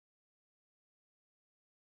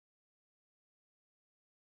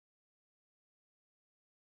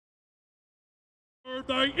Serve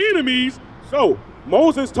thy enemies. So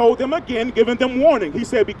Moses told them again, giving them warning. He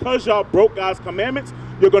said, because y'all broke God's commandments,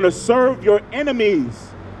 you're going to serve your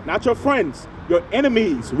enemies, not your friends, your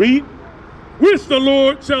enemies. Read. Which the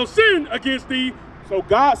Lord shall send against thee. So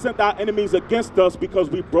God sent our enemies against us because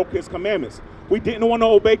we broke his commandments. We didn't want to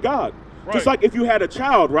obey God. Right. Just like if you had a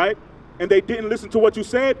child, right, and they didn't listen to what you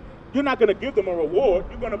said, you're not going to give them a reward.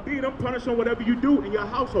 You're going to beat them, punish them, whatever you do in your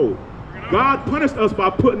household. God punished us by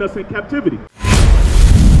putting us in captivity.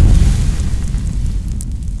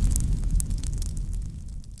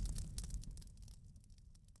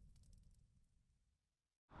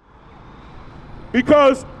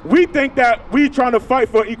 Because we think that we're trying to fight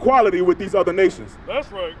for equality with these other nations.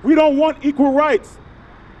 That's right. We don't want equal rights.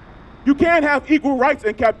 You can't have equal rights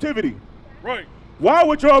in captivity. Right. Why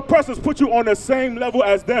would your oppressors put you on the same level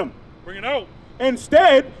as them? Bring it out.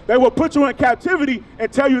 Instead, they will put you in captivity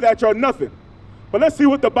and tell you that you're nothing. But let's see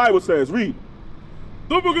what the Bible says. Read.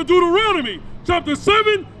 The book of Deuteronomy, chapter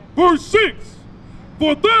 7, verse 6.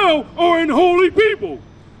 For thou art an holy people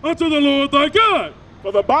unto the Lord thy God.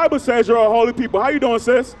 For the Bible says you're a holy people. How you doing,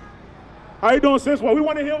 sis? How you doing, sis? Well, we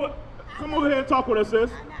want to hear what... Come over here and talk with us, sis.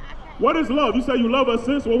 What is love? You say you love us,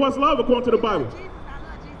 sis. Well, what's love according to the Bible?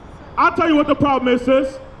 I'll tell you what the problem is,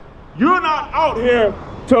 sis. You're not out here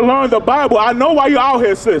to learn the Bible. I know why you're out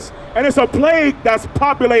here, sis. And it's a plague that's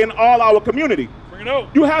populating all our community. Bring it out.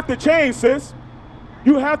 You have to change, sis.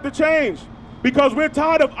 You have to change. Because we're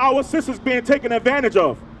tired of our sisters being taken advantage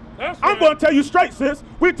of. That's right. I'm going to tell you straight, sis.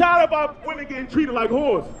 We're tired of our women getting treated like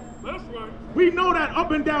whores. That's right. We know that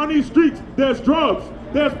up and down these streets, there's drugs,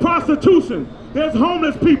 there's prostitution, there's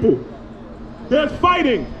homeless people, there's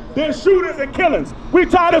fighting, there's shootings and killings. We're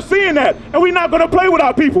tired of seeing that, and we're not going to play with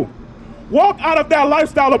our people. Walk out of that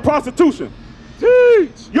lifestyle of prostitution.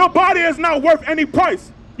 Teach! Your body is not worth any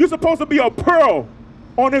price. You're supposed to be a pearl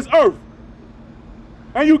on this earth.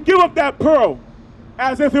 And you give up that pearl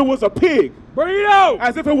as if it was a pig. Bring it out!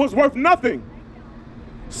 As if it was worth nothing.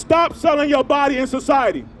 Stop selling your body in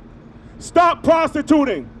society. Stop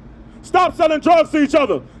prostituting. Stop selling drugs to each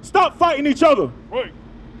other. Stop fighting each other. Right.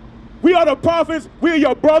 We are the prophets. We are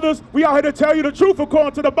your brothers. We are here to tell you the truth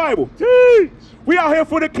according to the Bible. Teach! We are here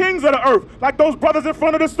for the kings of the earth, like those brothers in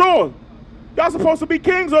front of the store. Y'all supposed to be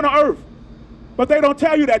kings on the earth. But they don't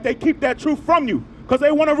tell you that. They keep that truth from you because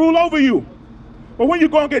they want to rule over you. But when you're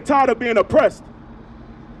going to get tired of being oppressed,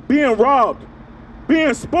 being robbed,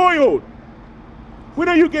 being spoiled, when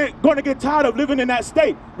are you going to get tired of living in that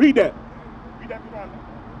state? Read that. Read that.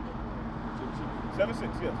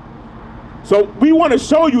 7:6, yes. So we want to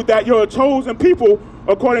show you that you're a chosen people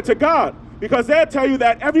according to God, because they'll tell you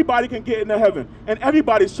that everybody can get into heaven and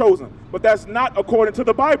everybody's chosen, but that's not according to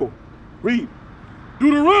the Bible. Read.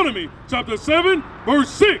 Deuteronomy chapter 7, verse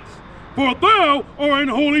 6. For thou art an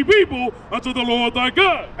holy people unto the Lord thy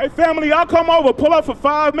God. Hey family, I'll come over, pull up for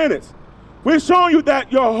 5 minutes. We're showing you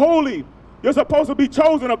that you're holy. You're supposed to be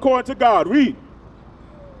chosen according to God. Read.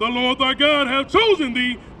 The Lord thy God hath chosen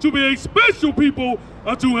thee to be a special people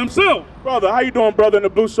unto himself. Brother, how you doing, brother in the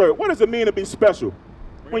blue shirt? What does it mean to be special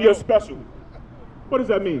when you're special? What does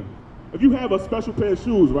that mean? If you have a special pair of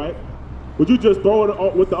shoes, right, would you just throw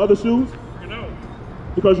it with the other shoes?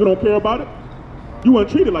 Because you don't care about it? You weren't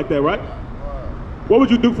treated like that, right? What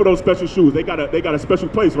would you do for those special shoes? They got a special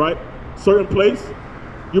place, right? Certain place.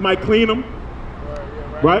 You might clean them,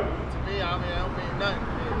 right? To me, I mean, it don't mean nothing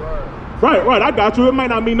to me. Right, I got you. It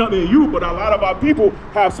might not mean nothing to you, but a lot of our people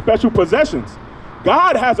have special possessions.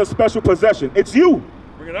 God has a special possession. It's you.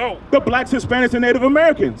 Bring it out. The blacks, Hispanics, and Native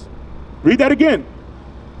Americans. Read that again.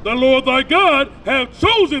 The Lord thy God hath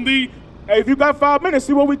chosen thee. Hey, if you got 5 minutes,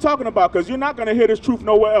 see what we're talking about, because you're not going to hear this truth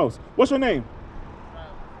nowhere else. What's your name?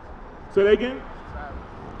 Say that again?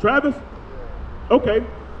 Travis? Okay.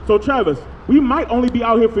 So Travis, we might only be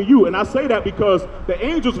out here for you, and I say that because the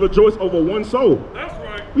angels rejoice over one soul. That's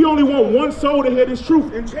right. We only want one soul to hear this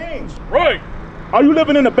truth and change. Right. Are you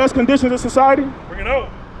living in the best conditions of society? Bring it out.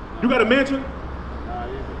 You got a mansion?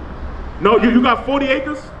 No, you got 40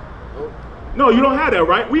 acres? No, you don't have that,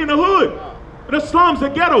 right? We in the hood. The slums, the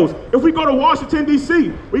ghettos. If we go to Washington,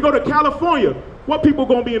 D.C., we go to California, what people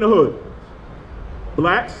gonna be in the hood?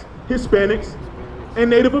 Blacks, Hispanics, and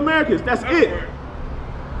Native Americans. That's it. Right.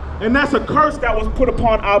 And that's a curse that was put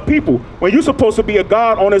upon our people when you're supposed to be a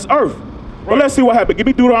God on this earth. Right. But let's see what happened. Give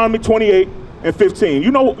me Deuteronomy 28 and 15.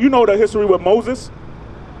 You know the history with Moses?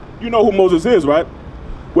 You know who Moses is, right?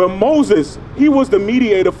 Well, Moses, he was the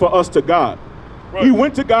mediator for us to God. Right. He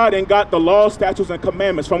went to God and got the laws, statutes, and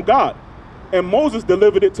commandments from God. And Moses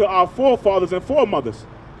delivered it to our forefathers and foremothers.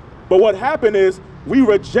 But what happened is we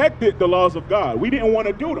rejected the laws of God. We didn't want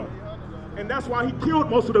to do them. And that's why he killed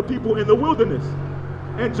most of the people in the wilderness.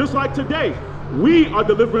 And just like today, we are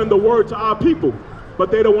delivering the word to our people,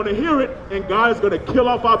 but they don't want to hear it, and God is going to kill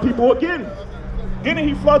off our people again. Didn't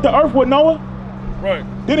he flood the earth with Noah? Right.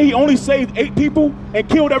 Didn't he only save 8 people and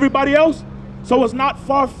killed everybody else? So it's not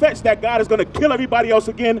far-fetched that God is going to kill everybody else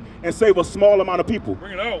again and save a small amount of people.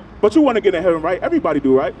 Bring it out. But you want to get in heaven, right? Everybody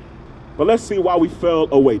do, right? But let's see why we fell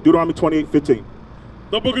away. Deuteronomy 28:15.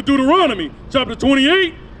 The book of Deuteronomy, chapter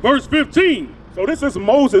 28, verse 15. So this is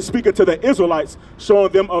Moses speaking to the Israelites,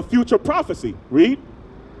 showing them a future prophecy. Read.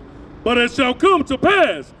 But it shall come to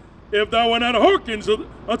pass, if thou wilt not hearken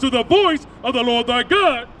unto the voice of the Lord thy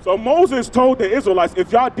God. So Moses told the Israelites,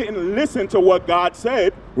 if y'all didn't listen to what God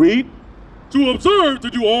said, read. To observe to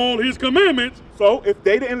do all his commandments. So if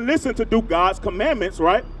they didn't listen to do God's commandments,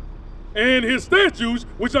 right? And his statutes,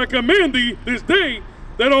 which I command thee this day,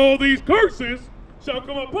 that all these curses shall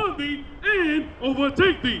come upon thee and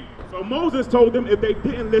overtake thee. So Moses told them if they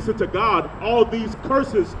didn't listen to God, all these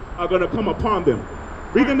curses are going to come upon them.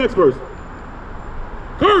 Read the next verse.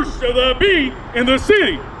 Cursed shall thou be in the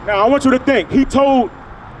city. Now I want you to think, he told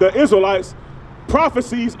the Israelites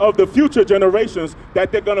prophecies of the future generations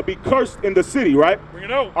that they're going to be cursed in the city, right? Bring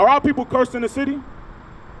it out. Are our people cursed in the city?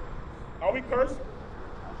 Are we cursed?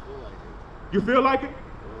 You feel like it?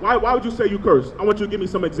 Why would you say you cursed? I want you to give me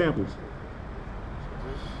some examples.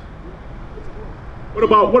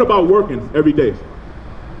 What about working every day?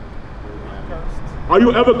 Are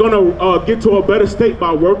you ever going to get to a better state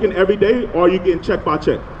by working every day, or are you getting check by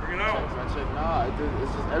check? Bring it out. Nah, it's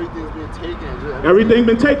just everything's been taken. Everything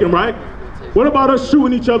been taken, right? What about us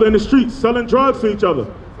shooting each other in the streets, selling drugs to each other?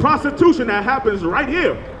 Prostitution that happens right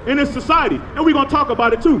here in this society. And we're going to talk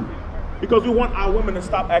about it too. Because we want our women to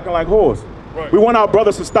stop acting like whores. Right. We want our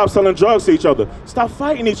brothers to stop selling drugs to each other. Stop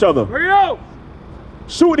fighting each other. Bring it out.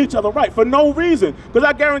 Shooting each other, right, for no reason. Because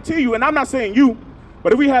I guarantee you, and I'm not saying you,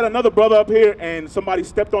 but if we had another brother up here and somebody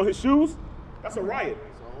stepped on his shoes, that's a riot.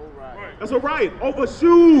 Right. That's a riot over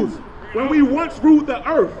shoes. When we once ruled the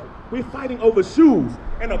earth, we're fighting over shoes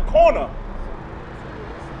in a corner.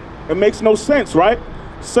 It makes no sense, right?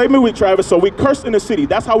 Say me with Travis. So we cursed in the city.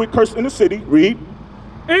 That's how we cursed in the city. Read.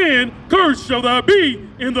 And cursed shall thou be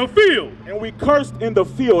in the field. And we cursed in the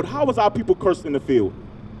field. How was our people cursed in the field?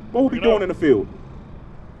 What were we doing in the field?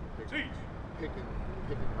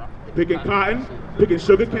 Picking cotton, picking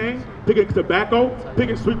sugar cane, picking tobacco,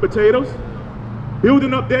 picking sweet potatoes,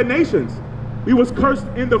 building up their nations. We was cursed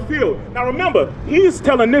in the field. Now remember, he's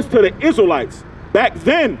telling this to the Israelites. Back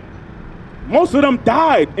then, most of them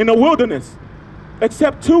died in the wilderness,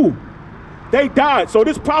 except 2. They died. So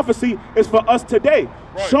this prophecy is for us today,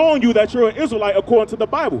 showing you that you're an Israelite according to the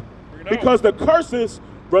Bible. Because the curses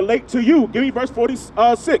relate to you. Give me verse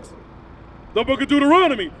 46. The book of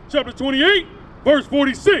Deuteronomy, chapter 28, verse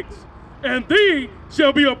 46. And they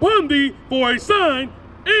shall be upon thee for a sign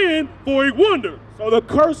and for a wonder. So the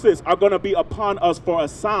curses are going to be upon us for a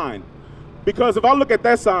sign. Because if I look at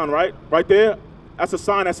that sign right there, that's a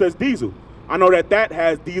sign that says diesel. I know that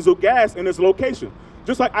has diesel gas in its location.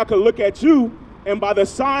 Just like I could look at you, and by the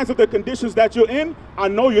signs of the conditions that you're in, I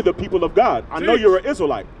know you're the people of God. I know you're an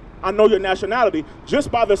Israelite. I know your nationality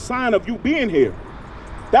just by the sign of you being here.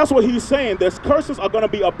 That's what he's saying. These curses are going to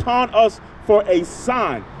be upon us for a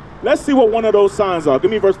sign. Let's see what one of those signs are.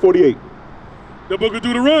 Give me verse 48. The book of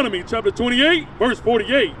Deuteronomy, chapter 28, verse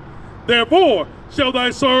 48. Therefore shall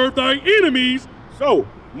thou serve thy enemies. So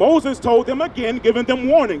Moses told them again, giving them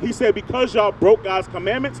warning. He said, because y'all broke God's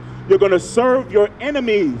commandments, you're going to serve your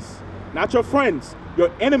enemies, not your friends,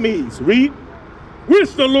 your enemies. Read.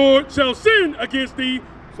 Which the Lord shall send against thee.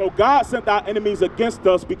 So God sent our enemies against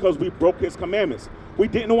us because we broke his commandments. We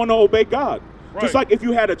didn't want to obey God. Right. Just like if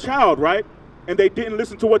you had a child, right, and they didn't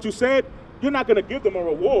listen to what you said, you're not going to give them a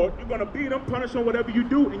reward. You're going to beat them, punish them, whatever you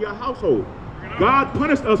do in your household. God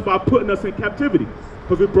punished us by putting us in captivity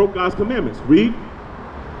because we broke God's commandments. Read.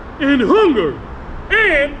 In hunger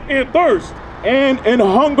and in thirst. And in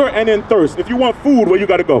hunger and in thirst. If you want food, where you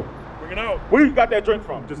got to go? Bring it out. Where you got that drink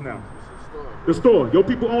from just now? The store. Your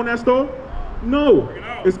people own that store? No.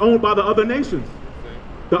 It's owned by the other nations.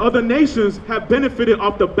 The other nations have benefited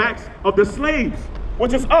off the backs of the slaves,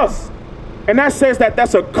 which is us. And that says that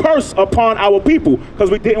that's a curse upon our people because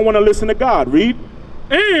we didn't want to listen to God. Read.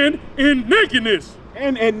 And in nakedness.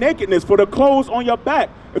 And in nakedness, for the clothes on your back.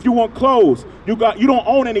 If you want clothes, you don't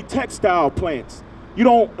own any textile plants. You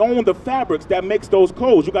don't own the fabrics that makes those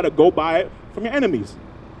clothes. You got to go buy it from your enemies.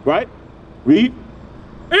 Right? Read.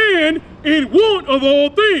 And in want of all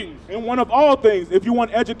things. In one of all things. If you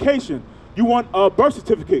want education, you want a birth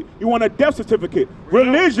certificate, you want a death certificate,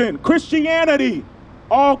 religion, Christianity,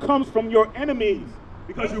 all comes from your enemies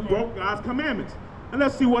because you broke God's commandments. And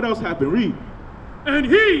let's see what else happened. Read. And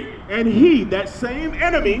he, that same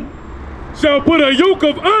enemy, shall put a yoke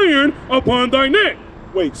of iron upon thy neck.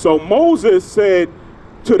 Wait, so Moses said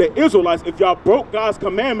to the Israelites, if y'all broke God's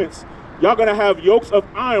commandments, y'all gonna have yokes of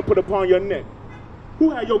iron put upon your neck.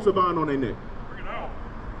 Who had yokes of iron on their neck? Bring it out.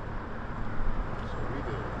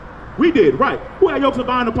 We did, right. Who had yokes of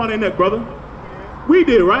iron upon their neck, brother? We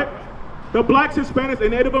did, right? The blacks, Hispanics,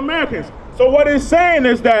 and Native Americans. So what it's saying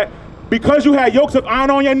is that because you had yokes of iron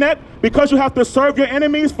on your neck, because you have to serve your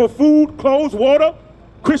enemies for food, clothes, water,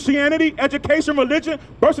 Christianity, education, religion,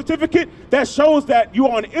 birth certificate, that shows that you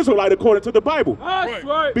are an Israelite according to the Bible. That's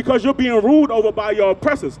right. Because you're being ruled over by your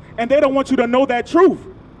oppressors. And they don't want you to know that truth.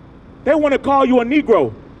 They want to call you a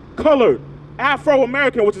Negro, colored,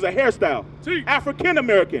 Afro-American, which is a hairstyle,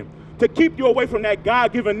 African-American, to keep you away from that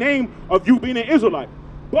God-given name of you being an Israelite.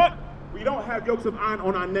 But we don't have yokes of iron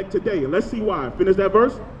on our neck today. Let's see why. Finish that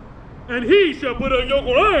verse. And he shall put a yoke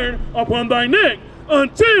of iron upon thy neck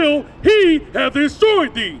until he hath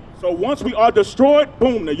destroyed thee. So once we are destroyed,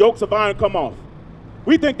 boom, the yokes of iron come off.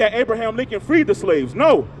 We think that Abraham Lincoln freed the slaves.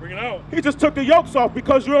 No. Bring it out. He just took the yokes off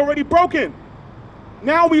because you're already broken.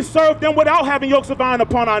 Now we serve them without having yokes of iron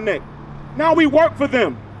upon our neck. Now we work for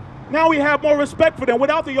them. Now we have more respect for them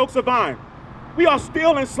without the yokes of iron. We are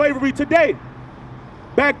still in slavery today.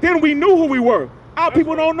 Back then we knew who we were. Our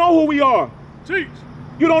people don't know who we are. Teach.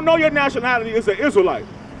 You don't know your nationality is an Israelite.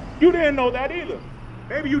 You didn't know that either.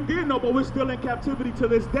 Maybe you did know, but we're still in captivity to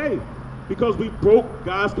this day because we broke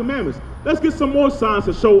God's commandments. Let's get some more signs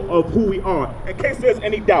to show of who we are, in case there's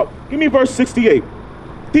any doubt. Give me verse 68.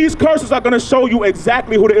 These curses are going to show you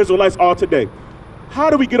exactly who the Israelites are today. How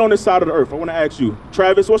do we get on this side of the earth? I want to ask you.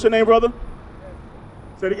 Travis, what's your name, brother?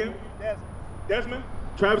 Say it again. Desmond?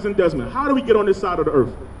 Travis and Desmond. How do we get on this side of the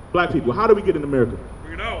earth? Black people, how do we get in America?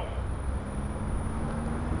 Bring it out.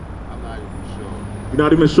 I'm not even sure. You're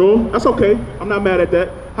not even sure? That's okay. I'm not mad at that.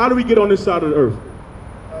 How do we get on this side of the earth?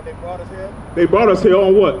 They brought us here. They brought us here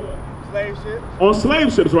on what? Slave ships. On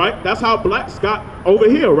slave ships, right? That's how blacks got over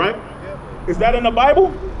here, right? Yep. Is that in the Bible?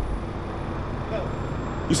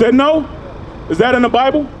 No. You said no? Is that in the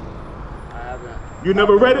Bible? I haven't. You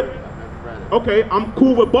never read it? I've never read it. Okay, I'm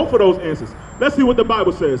cool with both of those answers. Let's see what the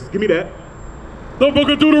Bible says. Give me that. The book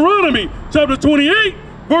of Deuteronomy, chapter 28,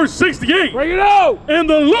 verse 68. Bring it out! And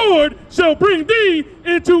the Lord shall bring thee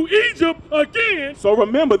into Egypt again. So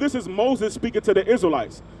remember, this is Moses speaking to the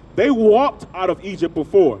Israelites. They walked out of Egypt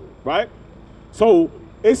before, right? So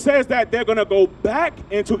it says that they're going to go back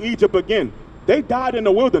into Egypt again. They died in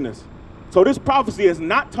the wilderness. So this prophecy is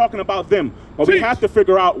not talking about them, but we have to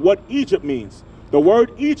figure out what Egypt means. The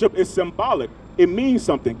word Egypt is symbolic. It means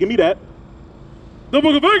something. Give me that. The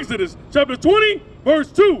book of Exodus, chapter 20, verse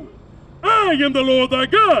 2. I am the Lord thy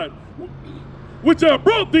God, which have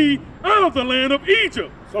brought thee out of the land of Egypt.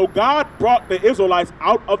 So God brought the Israelites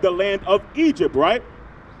out of the land of Egypt, right?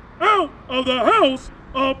 Out of the house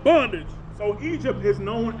of bondage. So Egypt is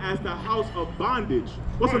known as the house of bondage.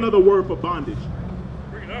 What's another word for bondage?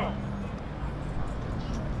 Bring it out.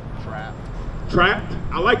 Trapped. Trapped.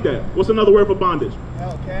 I like that. What's another word for bondage?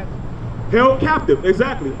 Held captive. Held captive,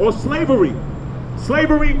 exactly. Or slavery.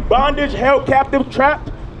 Slavery, bondage, held captive,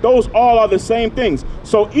 trapped, those all are the same things.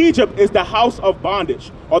 So Egypt is the house of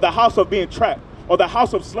bondage, or the house of being trapped, or the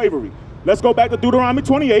house of slavery. Let's go back to Deuteronomy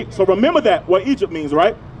 28. So remember that, what Egypt means,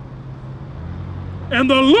 right? And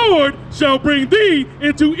the Lord shall bring thee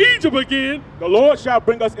into Egypt again. The Lord shall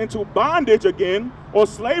bring us into bondage again, or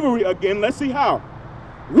slavery again. Let's see how.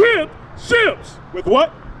 With ships. With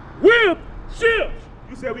what? With ships.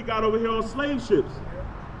 You said we got over here on slave ships.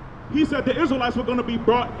 He said the Israelites were going to be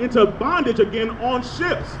brought into bondage again on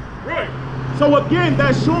ships. Right. So again,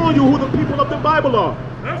 that's showing you who the people of the Bible are.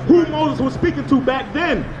 Who Moses was speaking to back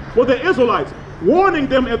then were the Israelites, warning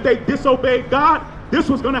them if they disobeyed God, this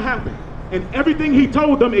was going to happen. And everything he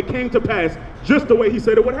told them, it came to pass just the way he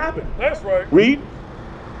said it would happen. That's right. Read.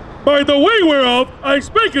 By the way whereof I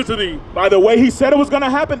spake unto thee. By the way he said it was going to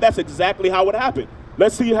happen, that's exactly how it happened.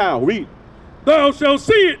 Let's see how. Read. Thou shalt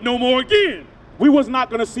see it no more again. We was not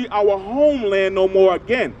going to see our homeland no more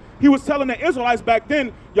again. He was telling the Israelites back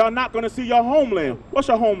then, y'all not going to see your homeland. What's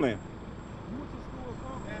your homeland?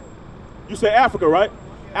 You say Africa, right?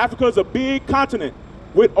 Africa is a big continent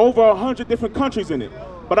with over 100 different countries in it.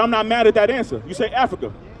 But I'm not mad at that answer. You say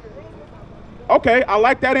Africa. Okay, I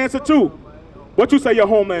like that answer too. What you say your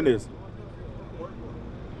homeland is?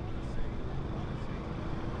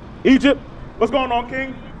 Egypt. What's going on,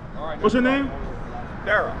 King? What's your name?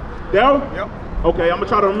 Daryl. Daryl? Yep. Okay, I'm gonna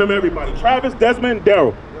try to remember everybody. Travis, Desmond,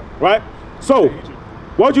 Daryl. Right? So,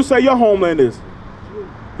 what'd you say your homeland is?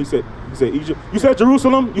 He said Egypt. You said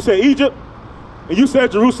Jerusalem? You said Egypt? And you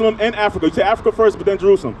said Jerusalem and Africa. You said Africa first, but then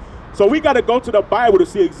Jerusalem. So we got to go to the Bible to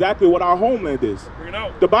see exactly what our homeland is. Bring it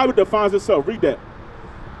out. The Bible defines itself. Read that.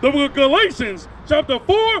 The book of Galatians, chapter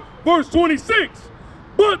 4, verse 26.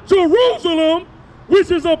 But Jerusalem, which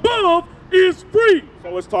is above, is free.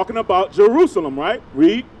 So it's talking about Jerusalem, right?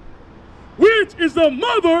 Read. Which is the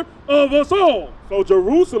mother of us all. So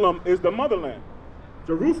Jerusalem is the motherland.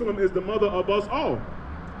 Jerusalem is the mother of us all,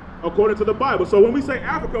 according to the Bible. So when we say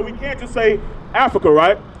Africa, we can't just say Africa,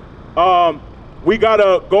 right? We got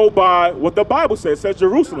to go by what the Bible says. It says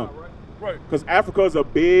Jerusalem. Right. Because Africa is a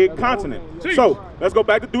big continent. So let's go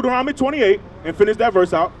back to Deuteronomy 28 and finish that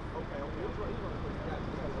verse out.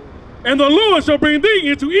 And the Lord shall bring thee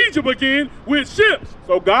into Egypt again with ships.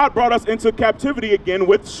 So God brought us into captivity again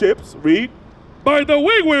with ships. Read. By the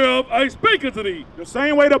way whereof I spake unto thee. The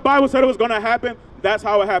same way the Bible said it was going to happen, that's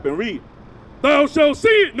how it happened. Read. Thou shalt see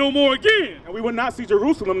it no more again. And we will not see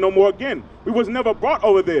Jerusalem no more again. We was never brought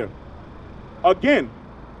over there. Again,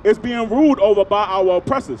 it's being ruled over by our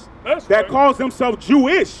oppressors. That's that right. calls themselves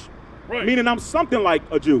Jewish, Right. meaning I'm something like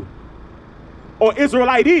a Jew. Or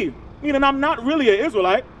Israelite, meaning I'm not really an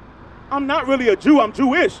Israelite. I'm not really a Jew, I'm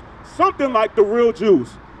Jewish. Something like the real Jews,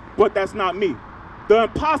 but that's not me. The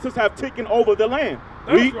imposters have taken over the land.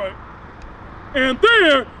 That's right. And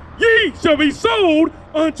there ye shall be sold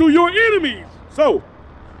unto your enemies. So,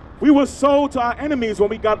 we were sold to our enemies when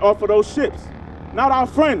we got off of those ships, not our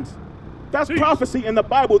friends. That's prophecy in the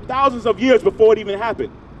Bible thousands of years before it even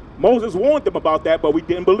happened. Moses warned them about that, but we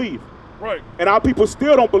didn't believe. Right. And our people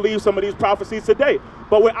still don't believe some of these prophecies today.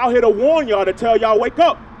 But we're out here to warn y'all, to tell y'all, wake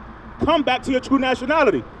up. Come back to your true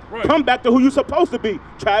nationality. Right. Come back to who you're supposed to be.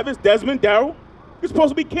 Travis, Desmond, Darrell. You're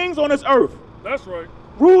supposed to be kings on this earth. That's right.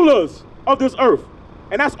 Rulers of this earth.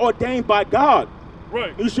 And that's ordained by God.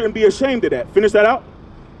 Right. You shouldn't be ashamed of that. Finish that out.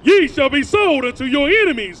 Ye shall be sold unto your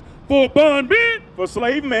enemies for bondmen For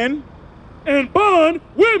slave men and bond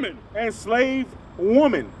women, and slave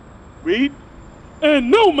women. Read.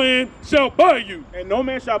 and no man shall buy you. And no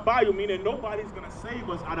man shall buy you, meaning nobody's going to save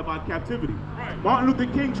us out of our captivity. Right. Martin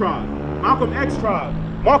Luther King tried. Malcolm X tried.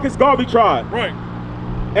 Marcus Garvey tried. Right.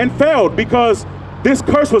 And failed because this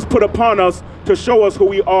curse was put upon us to show us who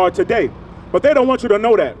we are today. But they don't want you to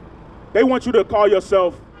know that. They want you to call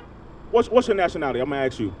yourself, what's your nationality? I'm going to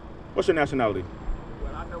ask you. What's your nationality?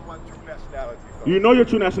 Well, I know my true nationality. So. You know your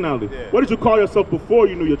true nationality. Yeah. What did you call yourself before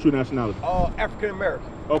you knew your true nationality? African American.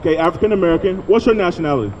 Okay, African American. What's your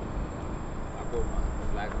nationality? I go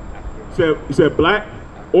by black African. You said black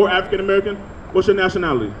or African American? What's your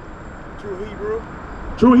nationality? True Hebrew.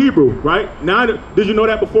 True Hebrew, right? Now, did you know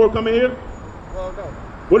that before coming here? Well, no.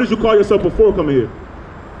 What did you call yourself before coming here?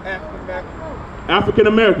 African American. African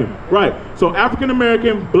American, right? So African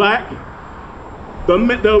American, black.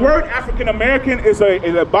 The word African American is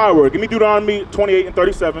a byword. Give me Deuteronomy 28 and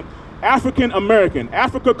 37. African American.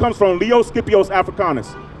 Africa comes from Leo Scipios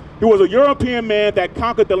Africanus. He was a European man that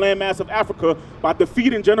conquered the landmass of Africa by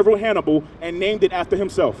defeating General Hannibal and named it after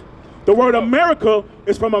himself. The word America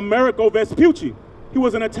is from Amerigo Vespucci. He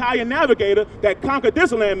was an Italian navigator that conquered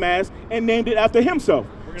this landmass and named it after himself.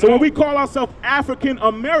 So when we call ourselves African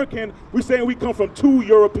American, we're saying we come from two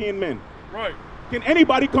European men. Right. Can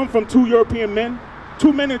anybody come from two European men?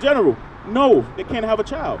 Two men in general? No, they can't have a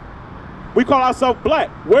child. We call ourselves black.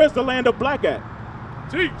 Where's the land of black at?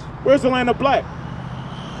 Teach. Where's the land of black?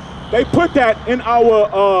 They put that in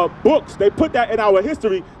our books. They put that in our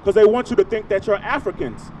history because they want you to think that you're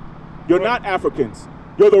Africans. You're not Africans.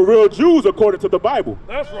 You're the real Jews according to the Bible.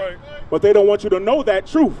 That's right. But they don't want you to know that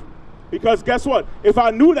truth. Because guess what? If I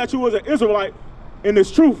knew that you was an Israelite in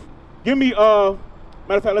this truth, give me, matter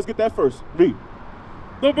of fact, let's get that first. Read.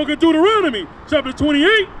 The book of Deuteronomy, chapter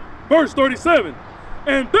 28, verse 37.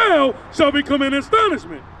 And thou shalt become an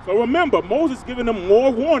astonishment. So remember, Moses giving them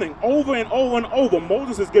more warning over and over and over.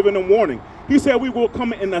 Moses is giving them warning. He said we will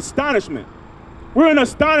come in astonishment. We're in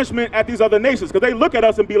astonishment at these other nations because they look at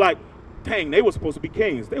us and be like, dang, they were supposed to be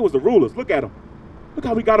kings. They was the rulers. Look at them. Look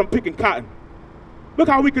how we got them picking cotton. Look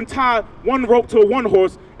how we can tie one rope to one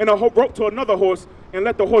horse and a rope to another horse and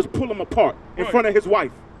let the horse pull them apart in front of his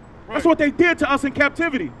wife. Right. That's what they did to us in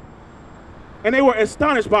captivity. And they were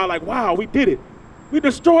astonished by like, wow, we did it. We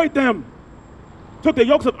destroyed them. Took the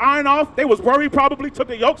yokes of iron off. They was worried probably, took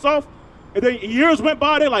the yokes off. And then years went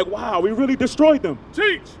by, they're like, wow, we really destroyed them.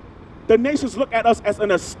 Teach. The nations look at us as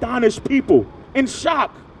an astonished people, in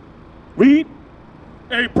shock. Read.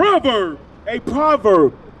 A proverb. A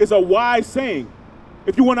proverb is a wise saying.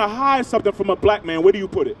 If you want to hide something from a black man, where do you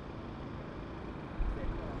put it?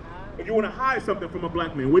 If you want to hide something from a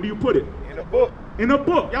black man, where do you put it? In a book. In a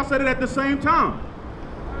book. Y'all said it at the same time.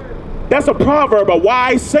 That's a proverb, a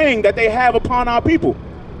wise saying that they have upon our people.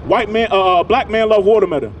 Black men love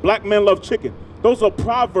watermelon. Black men love chicken. Those are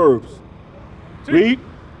proverbs. Read.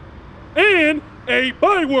 And a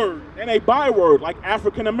byword. And a byword, like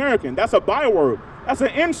African American. That's a byword. That's an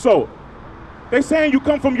insult. They're saying you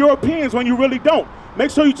come from Europeans when you really don't.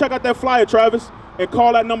 Make sure you check out that flyer, Travis, and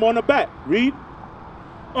call that number on the back. Read.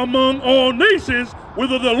 Among all nations,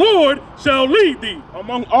 whither the Lord shall lead thee.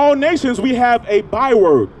 Among all nations, we have a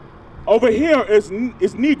byword. Over here is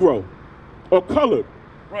Negro, or colored,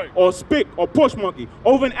 right, or spick, or push monkey.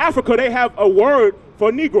 Over in Africa, they have a word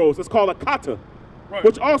for Negroes. It's called a kata, right,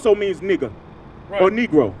 which also means nigger, right, or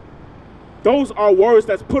Negro. Those are words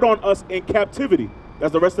that's put on us in captivity.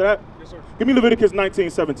 That's the rest of that? Yes, sir. Give me Leviticus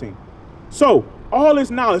 19:17. So, all this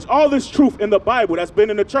knowledge, all this truth in the Bible that's been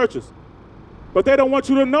in the churches, but they don't want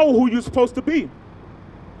you to know who you're supposed to be.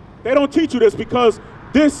 They don't teach you this because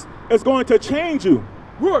this is going to change you.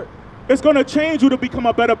 Right. It's going to change you to become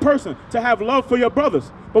a better person, to have love for your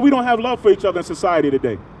brothers. But we don't have love for each other in society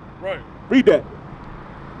today. Right. Read that.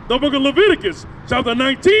 The book of Leviticus, chapter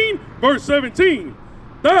 19, verse 17.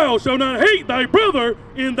 Thou shalt not hate thy brother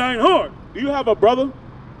in thine heart. Do you have a brother?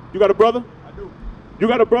 You got a brother? I do. You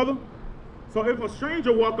got a brother? So if a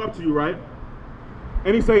stranger walk up to you, right,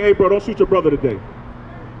 and he say, hey, bro, don't shoot your brother today.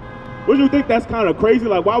 Would you think that's kind of crazy?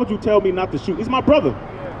 Like, why would you tell me not to shoot? He's my brother.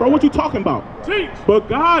 Bro, what you talking about? Teach. But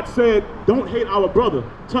God said, don't hate our brother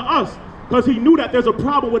to us, because he knew that there's a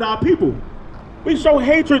problem with our people. We show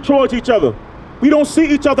hatred towards each other. We don't see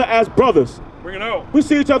each other as brothers. Bring it out. We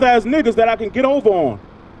see each other as niggas that I can get over on.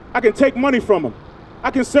 I can take money from them. I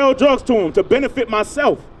can sell drugs to them to benefit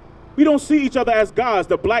myself. We don't see each other as gods,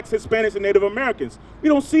 the blacks, Hispanics, and Native Americans. We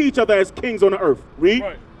don't see each other as kings on the earth. Read.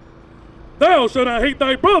 Right. Thou shalt not hate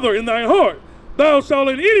thy brother in thy heart. Thou shalt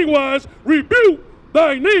in any wise rebuke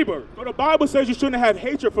thy neighbor. So the Bible says you shouldn't have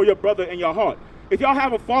hatred for your brother in your heart. If y'all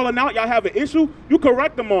have a falling out, y'all have an issue, you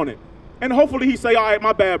correct them on it. And hopefully he say, all right,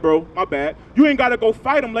 my bad, bro, my bad. You ain't got to go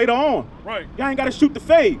fight him later on. Right. Y'all ain't got to shoot the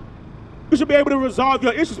fade. You should be able to resolve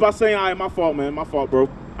your issues by saying, all right, my fault, man, my fault, bro.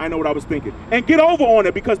 I know what I was thinking. And get over on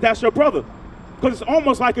it because that's your brother. Because it's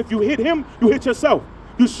almost like if you hit him, you hit yourself.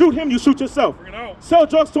 You shoot him, you shoot yourself. Bring it out. Sell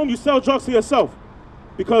drugs to him, you sell drugs to yourself.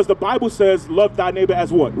 Because the Bible says, love thy neighbor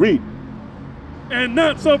as what? Read. And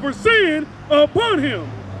not suffer sin upon him.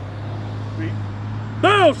 Read.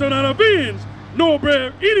 Thou shalt not avenge, nor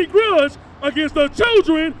bear any grudge against the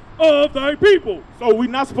children of thy people. So we're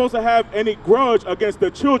not supposed to have any grudge against the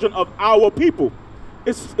children of our people.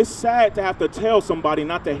 It's sad to have to tell somebody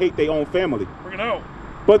not to hate their own family. Bring it out.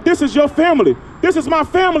 But this is your family. This is my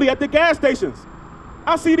family at the gas stations.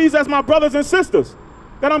 I see these as my brothers and sisters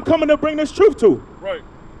that I'm coming to bring this truth to. Right.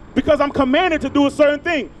 Because I'm commanded to do a certain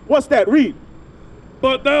thing. What's that? Read.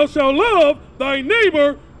 But thou shalt love thy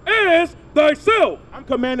neighbor as thyself. I'm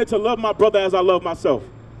commanded to love my brother as I love myself.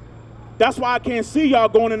 That's why I can't see y'all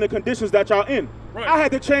going in the conditions that y'all in. Right. I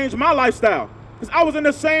had to change my lifestyle. Because I was in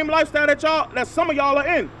the same lifestyle that some of y'all are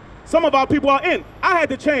in. Some of our people are in. I had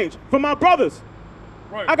to change for my brothers.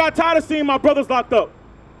 Right. I got tired of seeing my brothers locked up.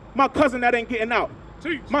 My cousin that ain't getting out.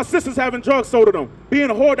 Teach. My sisters having drugs sold to them. Being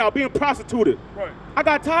whored out, being prostituted. Right. I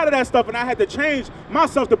got tired of that stuff and I had to change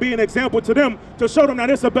myself to be an example to them to show them that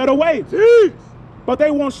it's a better way. Teach. But they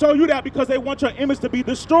won't show you that because they want your image to be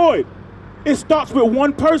destroyed. It starts with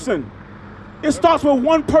one person. It starts with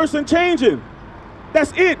one person changing.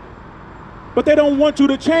 That's it. But they don't want you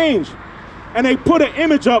to change. And they put an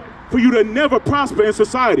image up for you to never prosper in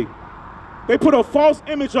society. They put a false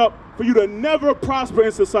image up for you to never prosper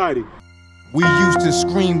in society. We used to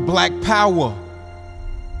scream black power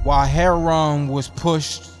while heroin was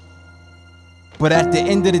pushed. But at the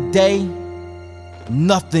end of the day,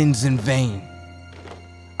 nothing's in vain.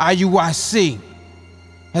 Iuic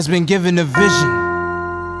has been given a vision.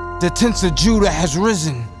 The tents of Judah has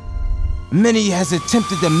risen. Many has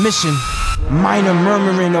attempted the mission. Minor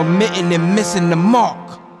murmuring, omitting, and missing the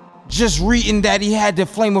mark. Just reading that he had the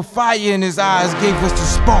flame of fire in his eyes gave us the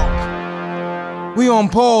spark. We on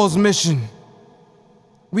Paul's mission.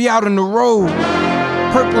 We out on the road,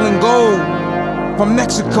 purple and gold. From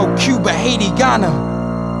Mexico, Cuba, Haiti, Ghana,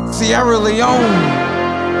 Sierra Leone.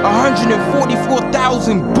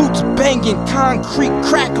 144,000 boots banging, concrete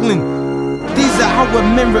crackling. These are our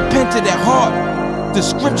men repented at heart. The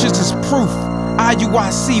scriptures is proof.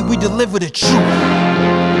 Iuic, we deliver the truth.